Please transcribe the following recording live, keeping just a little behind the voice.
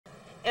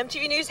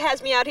MTV News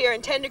has me out here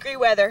in 10-degree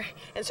weather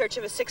in search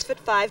of a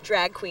 6'5"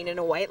 drag queen in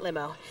a white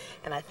limo,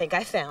 and I think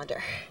I found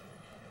her.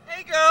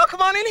 Hey girl, come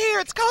on in here,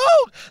 it's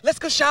cold. Let's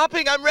go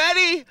shopping, I'm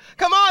ready.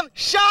 Come on,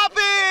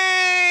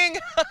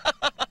 shopping!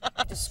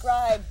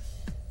 Describe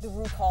the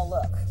RuPaul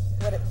look.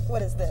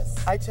 What is this?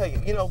 I tell you,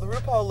 the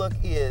RuPaul look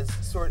is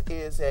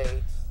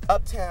a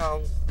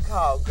uptown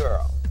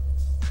cowgirl.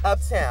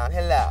 Uptown,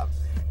 hello.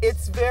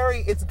 It's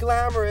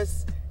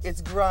glamorous,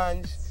 it's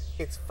grunge,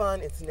 it's fun,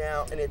 it's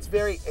now, and it's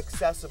very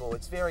accessible.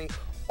 It's very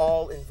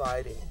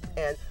all-inviting.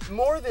 And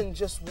more than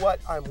just what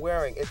I'm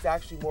wearing, it's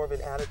actually more of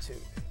an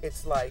attitude.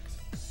 It's like,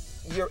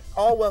 you're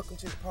all welcome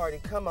to the party,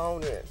 come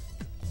on in.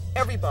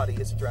 Everybody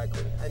is a drag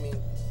queen. I mean,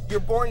 you're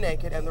born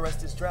naked and the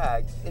rest is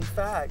drag. In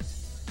fact,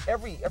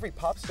 every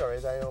pop star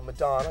is, I know,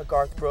 Madonna,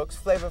 Garth Brooks,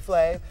 Flavor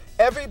Flav,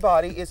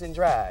 everybody is in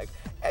drag.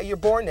 You're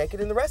born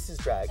naked and the rest is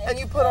drag. And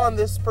you put on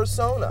this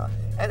persona.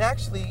 And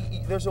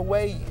actually, there's a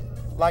way,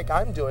 like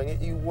I'm doing it,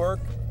 you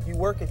work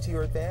it to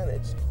your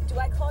advantage. Do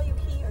I call you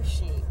he or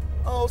she?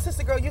 Oh,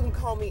 sister girl, you can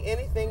call me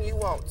anything you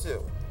want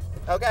to.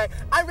 Okay?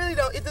 I really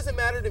don't, it doesn't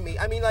matter to me.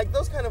 I mean, like,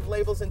 those kind of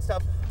labels and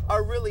stuff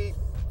are really,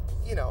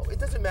 it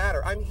doesn't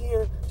matter. I'm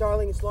here,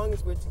 darling, as long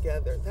as we're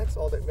together. That's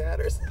all that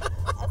matters.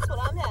 That's what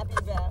I'm happy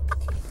about.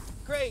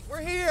 Great, we're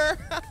here.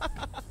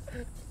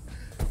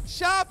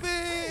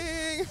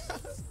 Shopping!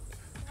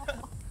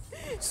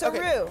 So,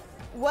 okay. Ru,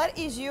 what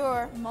is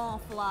your mall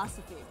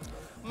philosophy?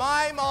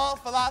 My mall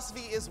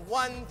philosophy is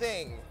one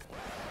thing.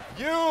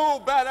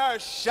 You better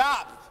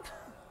shop.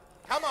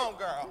 Come on,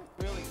 girl.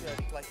 Really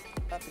good, like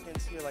up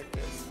against here like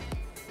this.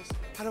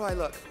 How do I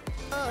look?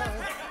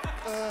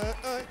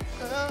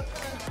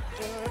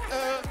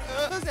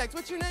 Who's next?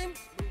 What's your name?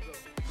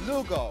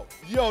 Lugo.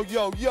 Yo,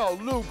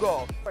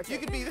 Lugo. You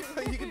could be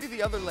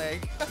the other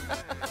leg.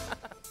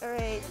 All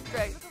right.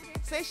 Great.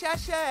 Say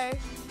sachet.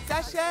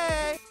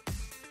 Sachet.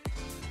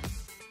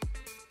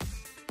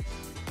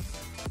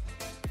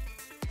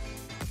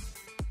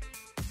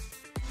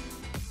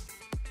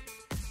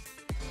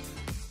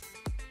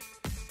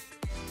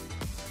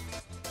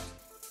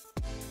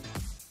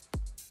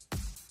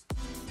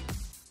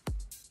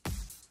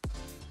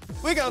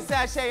 We're gonna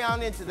sashay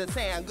on into the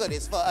sand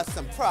goodies for us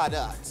some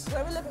products.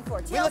 What are we looking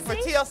for? TLC? We're looking for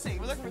TLC.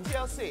 We're looking for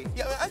TLC.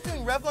 Yeah, I was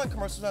doing Revlon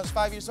commercials when I was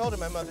 5 years old in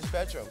my mother's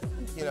bedroom.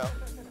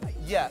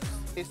 Yes,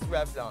 it's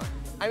Revlon.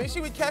 I mean,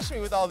 she would catch me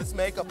with all this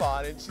makeup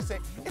on, and she'd say,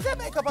 "Is that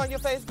makeup on your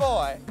face,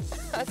 boy?"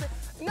 I said,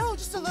 "No,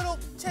 just a little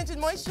tinted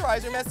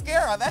moisturizer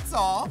mascara. That's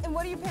all." And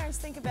what do your parents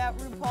think about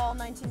RuPaul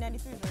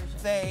 1993 version?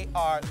 They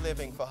are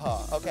living for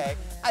her. Okay,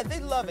 they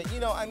love it.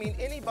 I mean,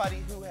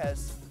 anybody who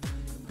has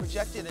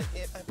projected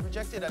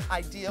an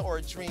idea or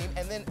a dream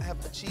and then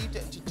have achieved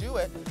it and to do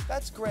it,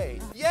 that's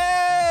great.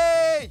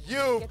 Yay!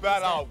 You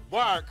better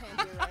work.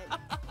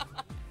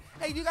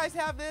 Hey, do you guys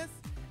have this?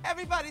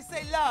 Everybody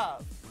say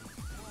love.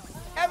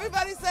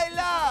 Everybody say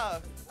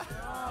love.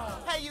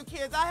 Hey, you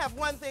kids, I have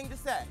one thing to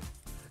say.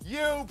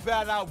 You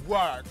better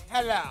work.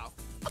 Hello.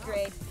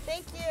 Great.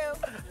 Thank you.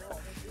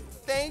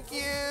 Thank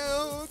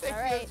you. Thank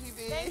you,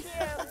 MTV. Thank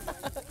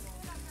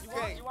you.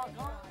 Great.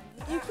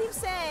 You keep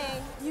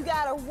saying you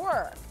gotta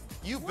work.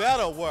 You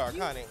better work,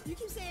 honey. You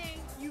keep saying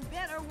you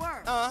better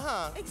work.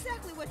 Uh-huh.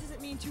 Exactly what does it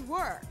mean to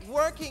work?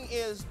 Working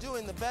is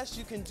doing the best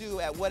you can do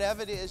at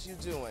whatever it is you're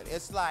doing.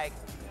 It's like,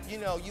 you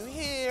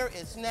here,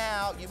 it's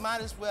now, you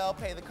might as well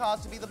pay the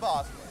cost to be the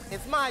boss.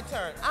 It's my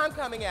turn, I'm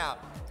coming out.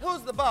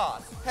 Who's the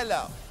boss?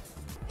 Hello.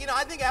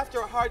 I think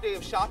after a hard day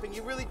of shopping,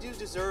 you really do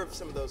deserve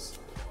some of those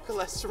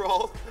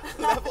cholesterol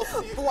levels.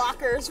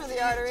 Blockers for the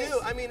arteries. You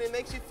do. I mean, it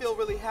makes you feel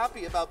really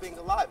happy about being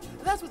alive.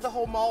 And that's what the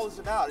whole mall is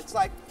about. It's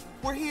like,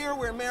 we're here,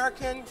 we're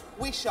American,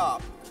 we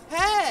shop.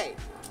 Hey,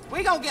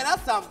 we gonna get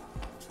us some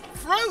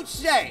fruit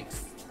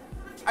shakes.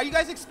 Are you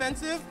guys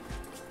expensive?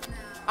 No.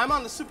 I'm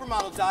on the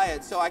supermodel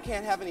diet, so I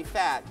can't have any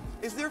fat.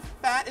 Is there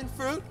fat in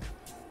fruit?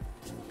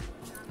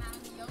 Not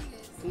in the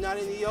yogurts. Not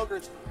in the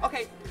yogurts.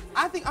 Okay,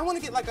 I think I want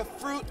to get like a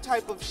fruit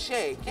type of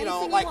shake,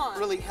 Anything like you want.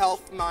 really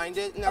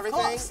health-minded and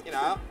everything, course.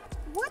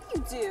 What do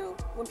you do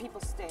when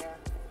people stare?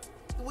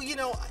 Well,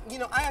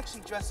 I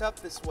actually dress up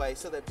this way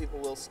so that people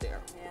will stare.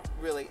 Yeah.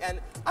 Really,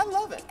 and I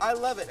love it. I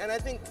love it, and I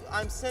think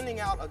I'm sending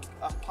out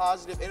a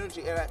positive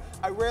energy, and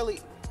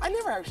I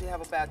never actually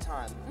have a bad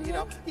time.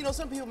 Mm-hmm.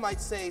 Some people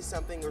might say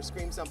something or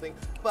scream something,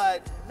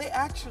 but they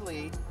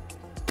actually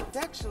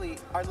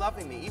are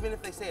loving me, even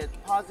if they say it's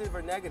positive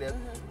or negative.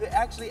 Mm-hmm. They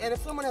actually, and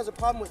if someone has a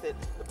problem with it,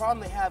 the problem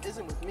they have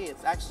isn't with me.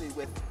 It's actually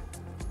with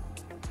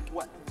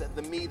what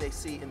the me they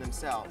see in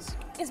themselves.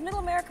 Is Middle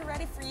America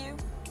ready for you?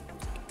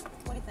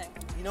 What do you think?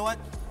 You know what?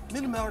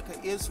 Mid-America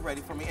is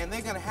ready for me, and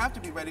they're going to have to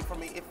be ready for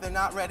me if they're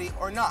not ready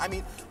or not. I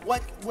mean,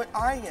 what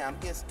I am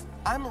is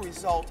I'm a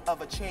result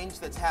of a change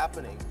that's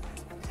happening.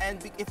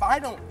 And if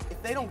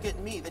they don't get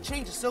me, the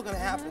change is still going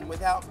to happen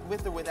with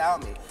or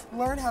without me.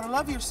 Learn how to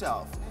love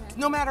yourself,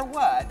 no matter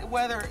what,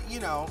 whether,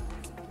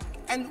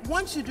 and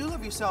once you do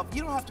love yourself,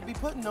 you don't have to be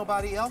putting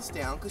nobody else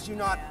down because you're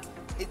not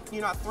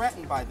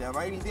threatened by them,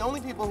 right? I mean, the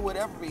only people who would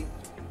ever be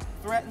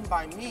threatened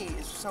by me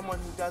is someone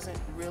who doesn't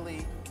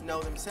really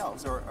know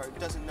themselves or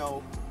doesn't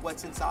know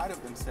what's inside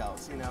of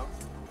themselves, you know?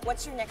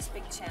 What's your next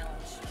big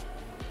challenge?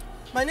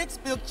 My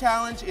next big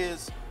challenge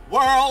is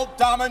world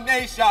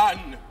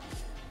domination.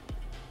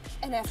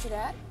 And after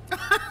that?